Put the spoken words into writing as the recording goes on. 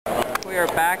We are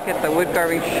back at the Wood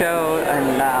Carving Show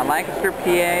in Lancaster, PA.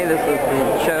 This is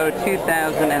the show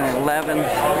 2011,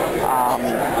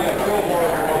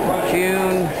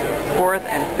 June 4th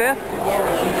and 5th.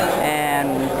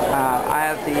 And I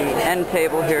have the end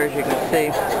table here, as you can see.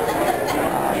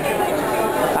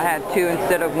 I had two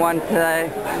instead of one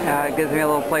today. It gives me a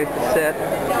little place to sit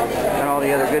and all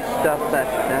the other good stuff that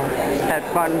had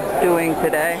fun doing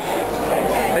today.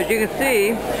 As you can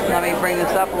see, let me bring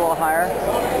this up a little higher.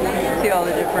 See all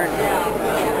the different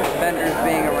vendors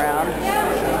being around.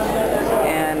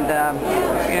 And,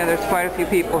 you know, there's quite a few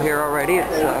people here already. It's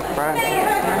it's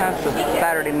a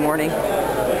Saturday morning.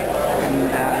 And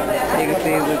you can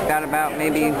see we've got about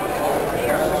maybe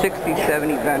 60,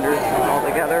 70 vendors all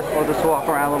together. We'll just walk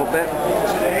around a little bit.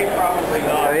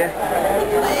 Show you.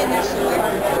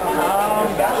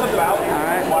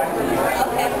 Alright.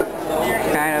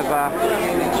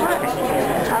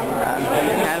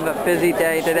 Kind of a busy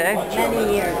day today.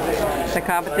 The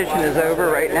competition is over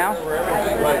right now.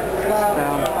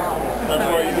 That's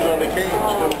why you do on the cage.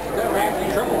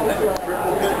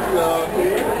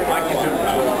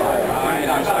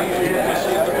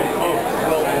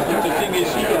 Well, the thing is,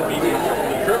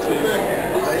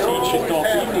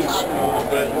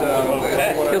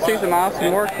 you'll see some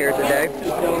awesome work here today.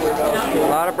 A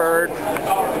lot of birds.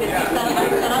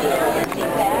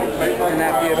 Isn't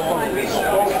that beautiful?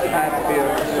 That's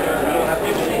beautiful.